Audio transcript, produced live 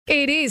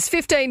It is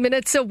 15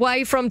 minutes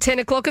away from 10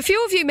 o'clock. A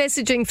few of you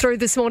messaging through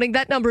this morning.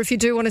 That number, if you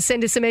do want to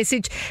send us a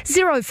message,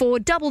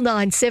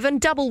 049997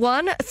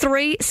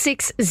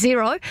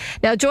 11360.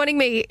 Now, joining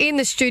me in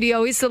the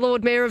studio is the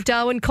Lord Mayor of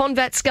Darwin, Con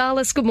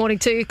Vatskalis. Good morning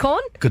to you, Con.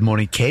 Good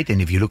morning, Kate.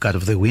 And if you look out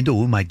of the window,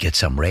 we might get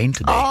some rain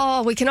today.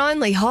 Oh, we can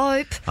only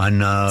hope. I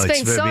know. It's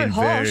been so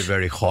hot. Very,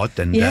 very hot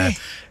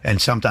and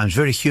sometimes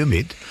very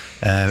humid,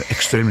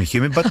 extremely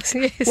humid. But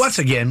Yes. once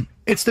again,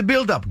 it's the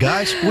build-up,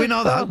 guys. We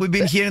know that. We've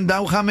been here in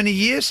Darwin how many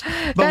years?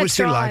 But we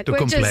still like to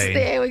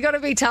complain. We've got to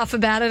be tough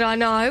about it, I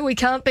know. We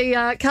can't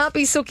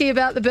be sooky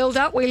about the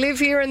build-up. We live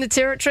here in the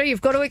Territory.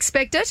 You've got to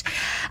expect it.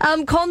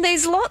 Con,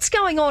 there's lots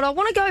going on. I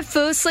want to go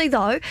firstly,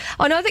 though.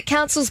 I know that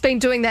Council's been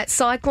doing that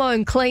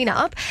cyclone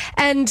clean-up,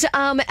 and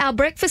our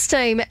breakfast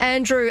team,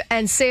 Andrew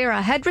and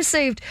Sarah, had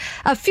received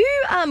a few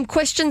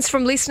questions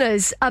from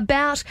listeners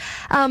about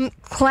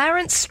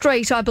Clarence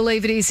Street, I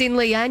believe it is, in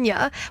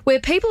Leanya, where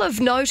people have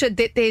noted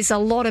that there's a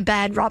lot of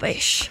bad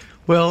rubbish.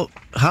 Well,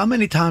 how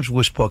many times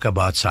we spoke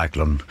about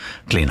cyclone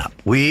cleanup?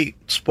 We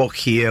spoke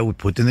here, we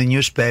put in the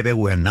newspaper,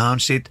 we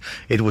announced it.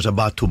 It was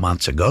about 2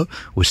 months ago.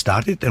 We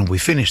started and we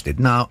finished it.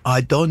 Now,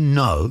 I don't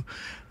know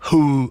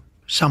who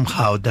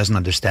somehow doesn't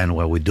understand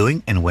what we're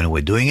doing and when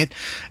we're doing it.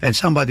 And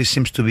somebody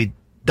seems to be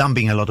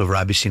dumping a lot of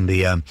rubbish in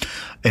the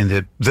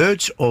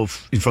verge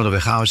of in front of a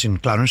house in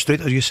Clarence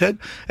Street, as you said,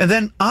 and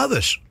then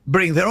others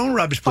bring their own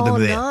rubbish, put them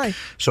there. No.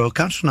 So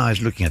Council now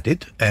is looking at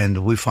it,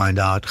 and we find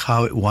out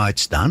why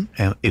it's done,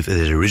 and if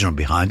there's a reason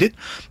behind it,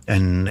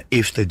 and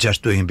if they're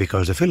just doing it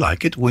because they feel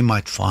like it, we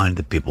might find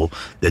the people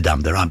that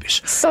dump the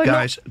rubbish. So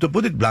guys, to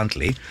put it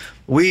bluntly,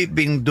 we've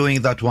been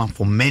doing that one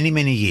for many,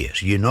 many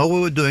years. You know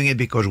we were doing it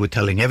because we're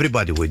telling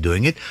everybody we're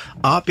doing it.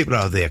 Our people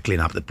out there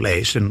clean up the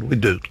place, and we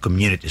do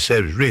community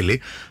service,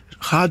 really.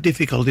 How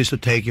difficult it is to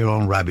take your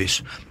own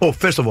rubbish? Well,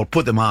 first of all,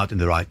 put them out in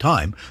the right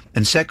time.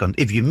 And second,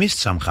 if you missed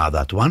somehow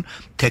that one,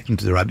 take them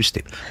to the rubbish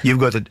tip. You've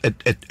got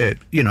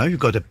you've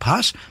got a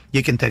pass.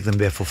 You can take them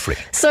there for free.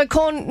 So,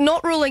 Con,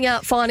 not ruling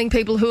out finding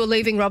people who are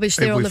leaving rubbish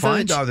there on the verge. If we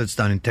find out it's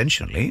done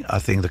intentionally, I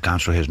think the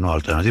council has no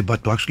alternative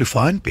but to actually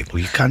find people.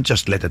 You can't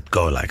just let it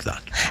go like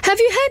that. Have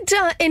you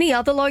had any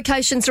other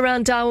locations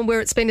around Darwin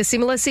where it's been a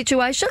similar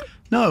situation?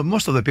 No,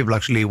 most of the people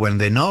actually, when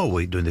they know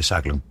we're doing the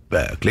cyclone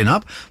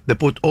clean-up, they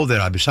put all their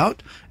rubbish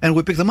out and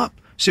we pick them up.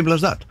 Simple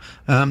as that.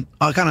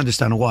 I can't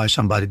understand why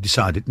somebody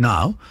decided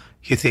now.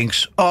 He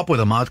thinks, I'll put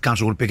them out,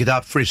 council will pick it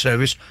up, free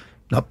service.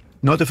 Nope,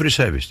 not a free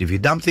service. If you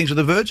dump things at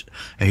the verge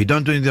and you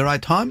don't do it in the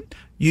right time,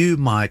 you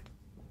might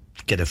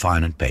get a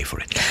fine and pay for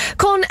it.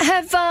 Con,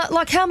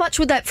 how much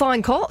would that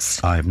fine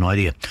cost? I have no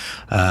idea.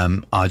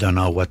 I don't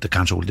know what the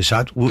council will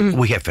decide.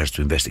 We have first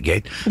to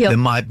investigate. Yep. There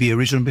might be a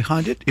reason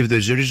behind it. If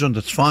there's a reason,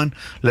 that's fine.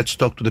 Let's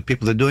talk to the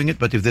people that are doing it.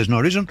 But if there's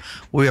no reason,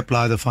 we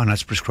apply the fine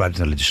as prescribed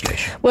in the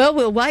legislation. Well,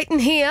 we'll wait and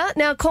hear.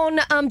 Now, Con,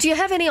 do you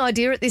have any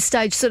idea at this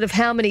stage sort of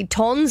how many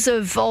tonnes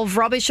of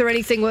rubbish or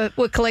anything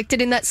were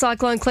collected in that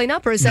cyclone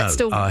clean-up, or is that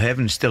still... No, I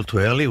haven't. Still too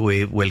early.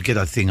 We will get,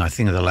 I think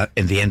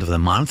in the end of the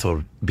month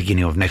or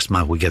beginning of next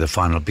month, we get a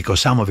final, because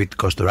some of it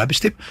goes to rubbish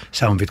tip,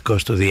 some of it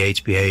goes to the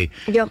HPA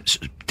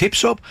tip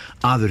shop,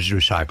 others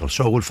recycle.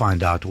 So we'll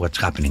find out what's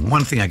happening.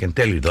 One thing I can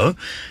tell you, though,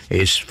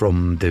 is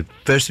from the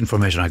first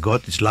information I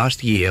got, is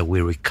last year we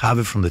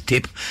recovered from the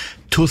tip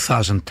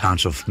 2,000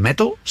 tons of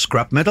metal,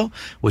 scrap metal,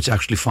 which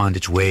actually found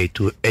its way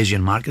to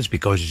Asian markets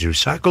because it's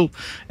recycled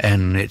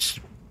and it's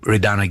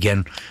redone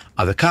again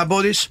other car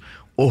bodies,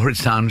 or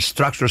it's done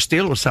structural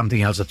steel or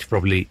something else that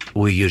probably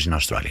we use in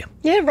Australia.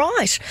 Yeah,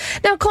 right.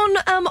 Now, Con,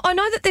 I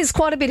know that there's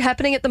quite a bit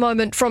happening at the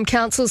moment from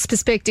Council's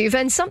perspective,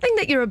 and something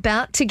that you're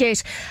about to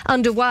get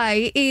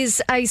underway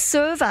is a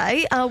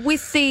survey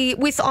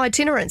with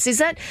itinerants. Is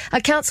that a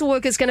council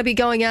worker's going to be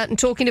going out and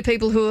talking to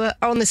people who are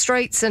on the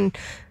streets and...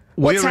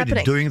 We're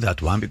already doing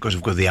that one because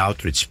we've got the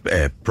outreach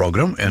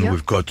program, and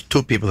we've got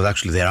two people that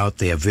actually they're out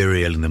there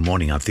very early in the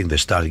morning. I think they're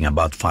starting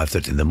about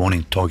 5:30 in the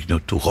morning talking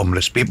to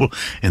homeless people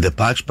in the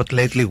parks. But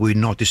lately we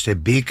noticed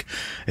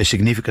a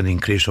significant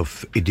increase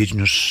of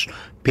indigenous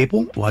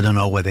people. Well, I don't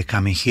know where they're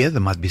coming here. There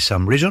might be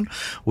some reason.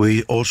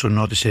 We also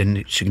noticed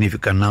a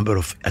significant number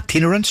of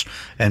itinerants,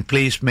 and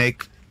please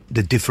make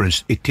the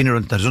difference.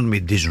 Itinerant doesn't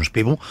mean indigenous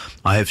people.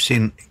 I have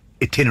seen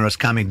itinerants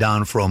coming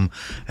down from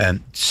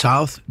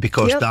south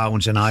because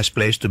Darwin's a nice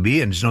place to be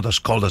and it's not as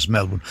cold as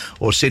Melbourne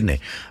or Sydney.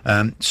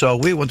 So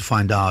we want to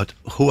find out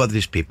who are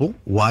these people,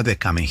 why they're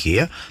coming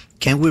here.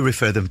 Can we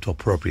refer them to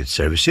appropriate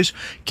services?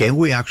 Can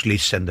we actually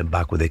send them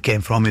back where they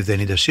came from if they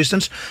need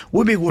assistance?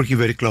 We'll be working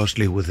very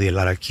closely with the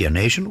Larrakia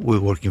Nation. We're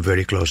working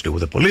very closely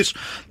with the police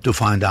to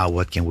find out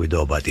what can we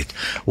do about it.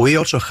 We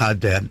also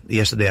had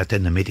yesterday I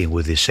attended a meeting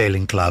with the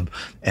Sailing Club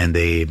and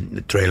the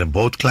Trailer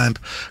Boat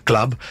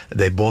Club.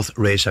 They both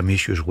raised some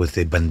issues with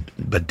the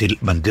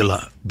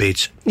Bandilla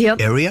Beach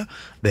area.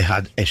 They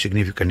had a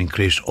significant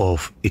increase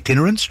of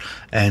itinerants,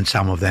 and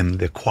some of them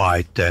they're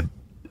quite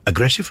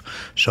aggressive.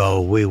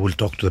 So we will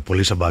talk to the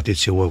police about it,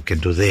 see what we can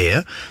do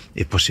there.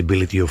 A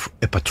possibility of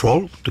a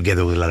patrol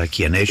together with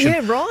Larrakia Nation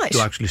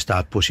to actually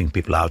start pushing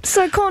people out.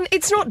 So, Con,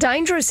 it's not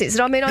dangerous, is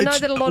it? I mean, I know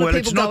that a lot of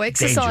people go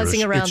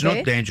exercising around there. It's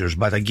not dangerous,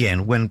 but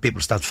again, when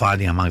people start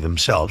fighting among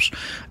themselves,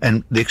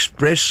 and they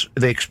express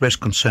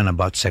concern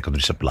about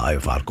secondary supply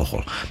of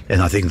alcohol,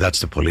 and I think that's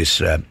the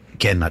police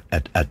can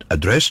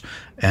address.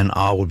 And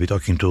I will be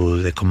talking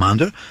to the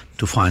commander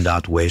to find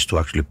out ways to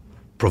actually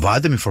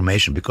provide them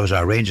information, because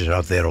our rangers are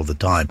out there all the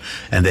time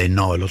and they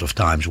know a lot of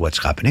times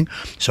what's happening.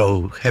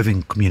 So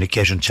having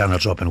communication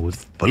channels open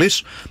with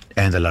police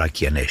and the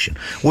Larrakia Nation.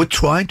 We're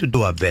trying to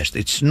do our best.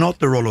 It's not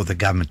the role of the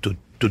government to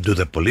do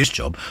the police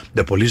job.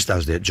 The police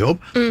does their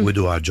job. We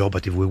do our job.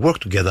 But if we work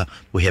together,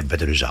 we have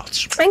better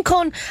results. And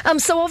Con,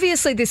 so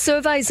obviously the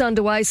survey's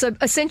underway. So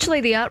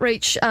essentially the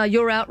outreach,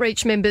 your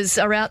outreach members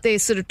are out there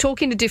sort of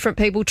talking to different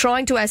people,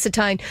 trying to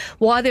ascertain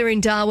why they're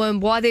in Darwin,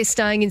 why they're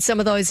staying in some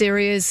of those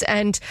areas,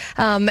 and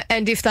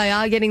if they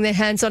are getting their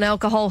hands on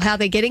alcohol, how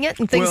they're getting it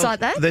and things like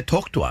that. They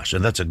talk to us,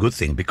 and that's a good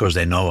thing because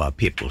they know our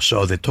people.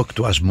 So they talk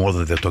to us more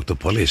than they talk to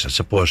police. I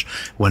suppose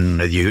when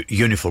the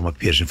uniform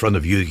appears in front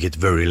of you, you get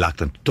very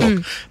reluctant to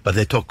talk. But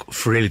they talk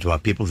freely to our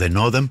people. They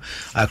know them.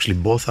 Actually,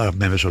 both our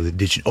members of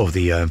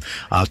the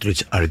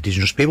outreach are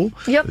Indigenous people.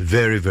 Yep.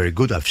 Very, very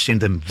good. I've seen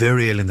them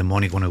very early in the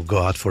morning when I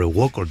go out for a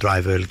walk or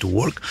drive early to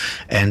work.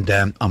 And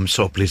I'm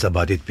so pleased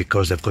about it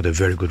because they've got a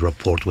very good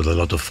rapport with a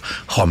lot of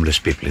homeless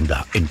people in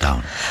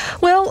town.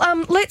 Well,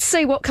 let's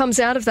see what comes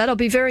out of that. I'll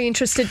be very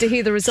interested to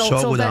hear the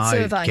results of that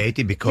survey.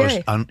 Katie, because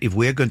if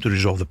we're going to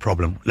resolve the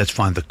problem, let's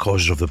find the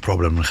causes of the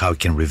problem and how we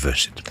can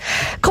reverse it.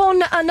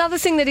 Con, another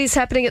thing that is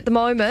happening at the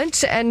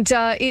moment, and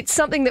it's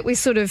something that we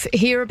sort of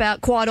hear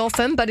about quite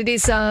often, but it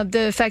is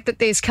the fact that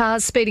there's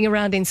cars speeding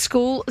around in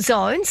school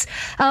zones.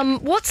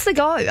 What's the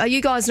go? Are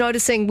you guys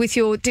noticing with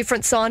your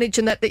different signage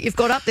and that you've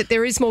got up that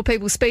there is more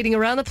people speeding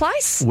around the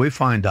place? We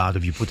find out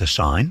if you put a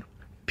sign,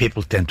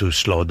 people tend to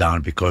slow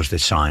down because the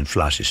sign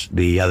flashes.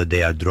 The other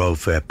day I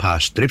drove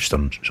past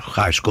Tripston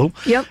High School,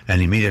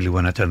 and immediately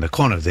when I turned the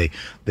corner,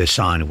 the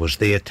sign was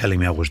there telling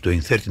me I was doing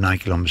 39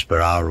 kilometers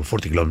per hour or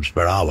 40 kilometers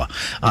per hour.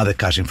 Other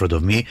cars in front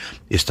of me,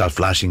 it starts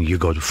flashing, you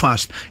go too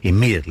fast,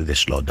 immediately they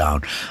slow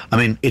down. I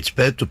mean, it's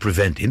better to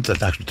prevent it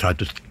than actually try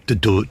to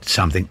do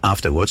something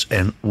afterwards,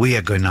 and we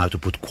are going now to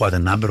put quite a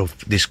number of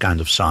this kind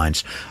of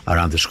signs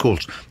around the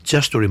schools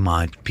just to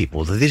remind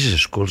people that this is a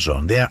school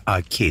zone. There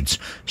are kids.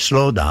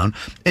 Slow down,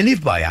 and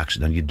if by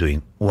accident you're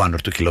doing 1 or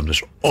 2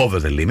 kilometers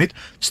over the limit,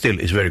 still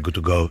it's very good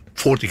to go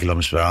 40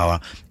 kilometers per hour.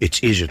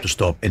 It's easier to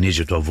stop and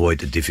easier to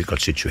avoid a difficult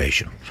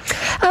situation.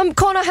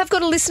 Con, I have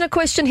got a listener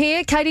question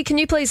here. Katie, can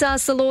you please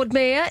ask the Lord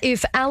Mayor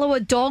if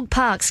Allawa Dog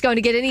Park's going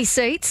to get any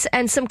seats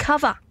and some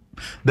cover?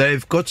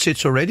 They've got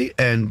seats already,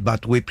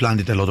 but we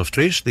planted a lot of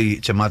trees.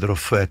 It's a matter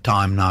of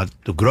time now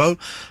to grow.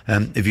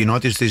 If you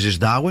notice, this is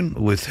Darwin.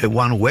 With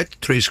one wet,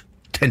 trees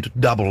tend to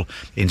double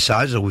in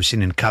size, as we've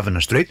seen in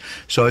Kavanagh Street.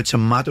 So it's a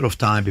matter of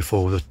time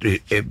before because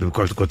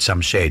we've got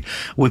some shade.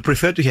 We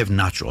prefer to have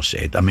natural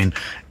shade. I mean,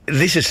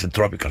 this is a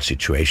tropical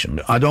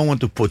situation. I don't want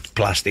to put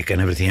plastic and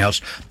everything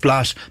else.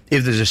 Plus,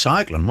 if there's a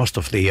cyclone, most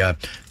of the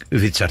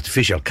if it's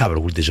artificial cover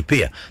will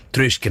disappear.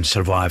 Trees can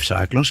survive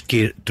cyclones.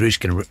 Trees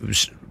can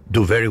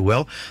do very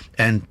well,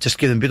 and just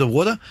give them a bit of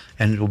water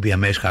and it will be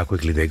amazed how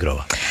quickly they grow.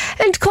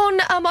 And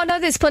Con, I know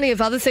there's plenty of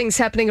other things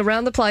happening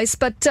around the place,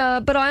 but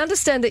I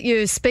understand that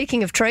you're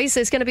speaking of trees.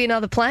 There's going to be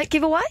another plant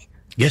giveaway?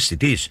 Yes,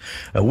 it is.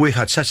 We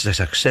had such a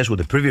success with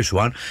the previous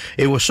one.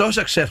 It was so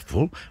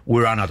successful,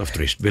 we ran out of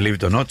trees, believe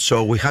it or not.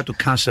 So we had to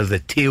cancel the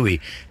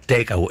Tiwi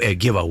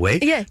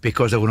giveaway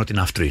because there were not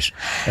enough trees.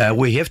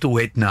 We have to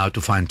wait now to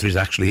find trees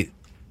actually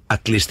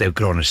at least they've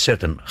grown a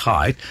certain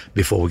height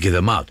before we give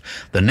them out.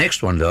 The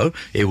next one, though,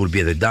 it will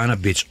be at the Dana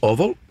Beach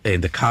Oval in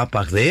the car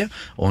park there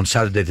on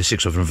Saturday the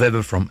 6th of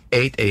November from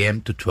 8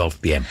 a.m. to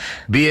 12 p.m.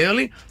 Be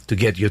early to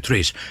get your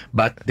trees.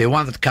 But the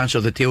one that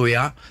cancelled the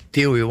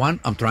Tiwi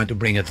one, I'm trying to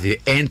bring at the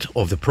end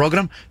of the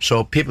program,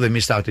 so people that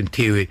missed out in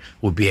Tiwi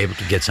will be able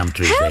to get some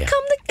trees there.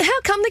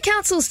 How come the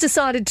council's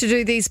decided to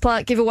do these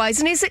plant giveaways,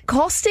 and is it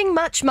costing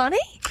much money?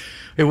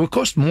 It will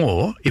cost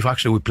more if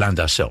actually we plant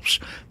ourselves.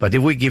 But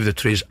if we give the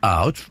trees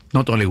out,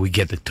 not only we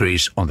get the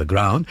trees on the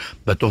ground,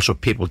 but also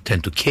people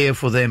tend to care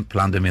for them,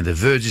 plant them in the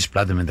verges,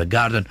 plant them in the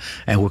garden,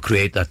 and we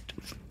create that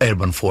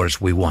urban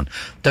forest we want.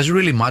 Doesn't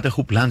really matter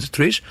who plants the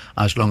trees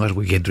as long as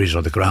we get trees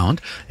on the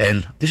ground.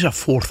 And these are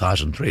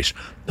 4,000 trees.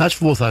 That's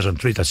 4,000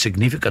 trees, a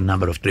significant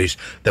number of trees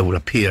that will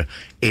appear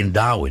in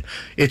Darwin.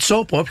 It's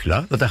so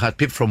popular that I had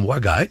people from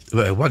Wagite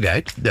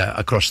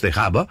across the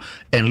harbour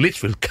and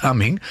Litchfield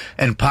coming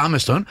and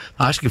Palmerston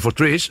asking for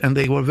trees, and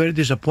they were very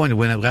disappointed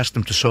when I asked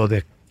them to show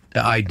their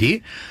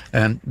ID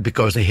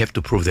because they have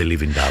to prove they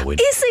live in Darwin.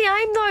 Is the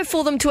aim, though,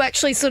 for them to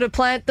actually sort of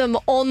plant them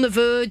on the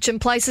verge and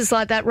places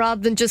like that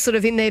rather than just sort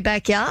of in their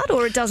backyard,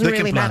 or it doesn't really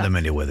matter? They can plant them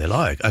anywhere they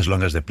like, as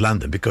long as they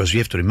plant them, because you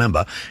have to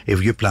remember,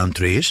 if you plant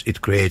trees,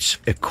 it creates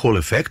a cool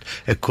effect.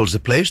 It cools the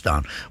place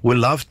down. We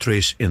love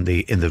trees in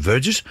the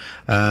verges.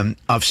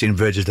 I've seen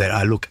verges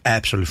that look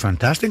absolutely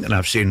fantastic, and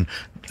I've seen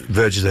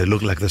verges that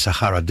look like the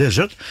Sahara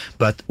Desert,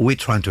 but we're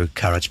trying to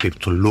encourage people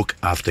to look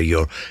after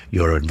your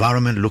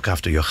environment, look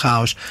after your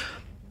house.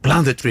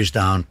 Plant the trees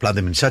down, plant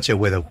them in such a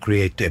way that will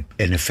create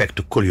an effect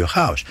to cool your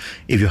house.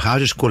 If your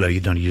house is cooler, you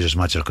don't use as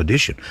much air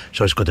conditioning.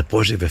 So it's got a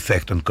positive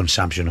effect on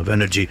consumption of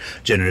energy,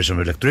 generation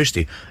of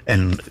electricity,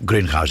 and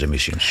greenhouse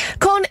emissions.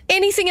 Con,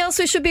 anything else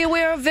we should be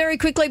aware of very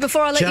quickly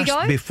before I let you go?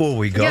 Just before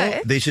we go,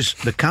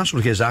 the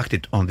council has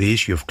acted on the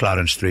issue of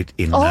Clarence Street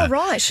in...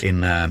 right.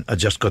 I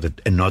just got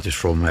a notice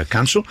from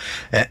council.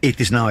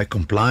 It is now a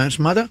compliance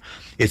matter.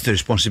 It's the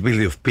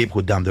responsibility of people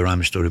who dump the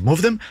rubbish to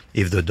remove them.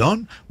 If they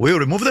don't, we'll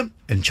remove them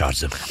and charge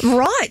them.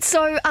 Right.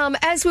 So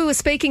as we were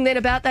speaking then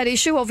about that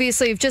issue,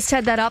 obviously you've just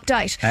had that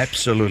update.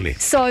 Absolutely.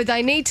 So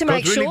they need to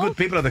make sure... really good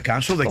people at the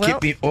council. They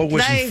keep me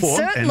always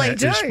informed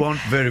and respond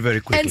very, very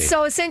quickly. And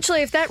so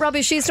essentially if that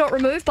rubbish is not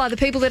removed by the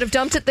people that have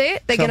dumped it there,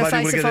 they're going to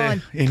face a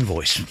fine.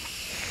 Invoice.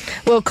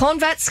 Well, Con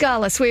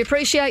Vatskalis, we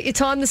appreciate your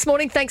time this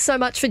morning. Thanks so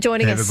much for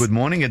joining us. Have a good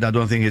morning, and I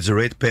don't think it's a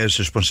ratepayer's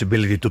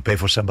responsibility to pay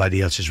for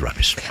somebody else's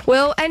rubbish.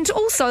 Well, and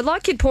also,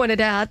 like you'd pointed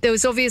out, there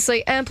was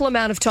obviously ample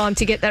amount of time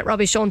to get that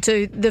rubbish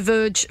onto the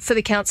verge for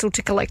the council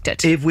to collect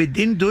it. If we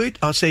didn't do it,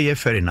 I'll say, yeah,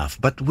 fair enough.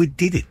 But we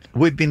did it.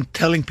 We've been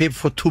telling people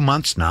for 2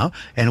 months now,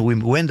 and we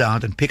went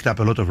out and picked up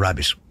a lot of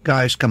rubbish.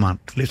 Guys, come on,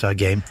 lift our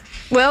game.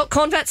 Well,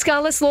 Con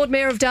Vatskalis, Lord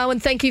Mayor of Darwin,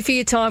 thank you for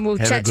your time. We'll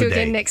chat to you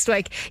again next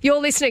week. You're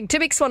listening to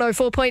Mix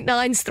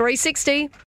 104.9's 360.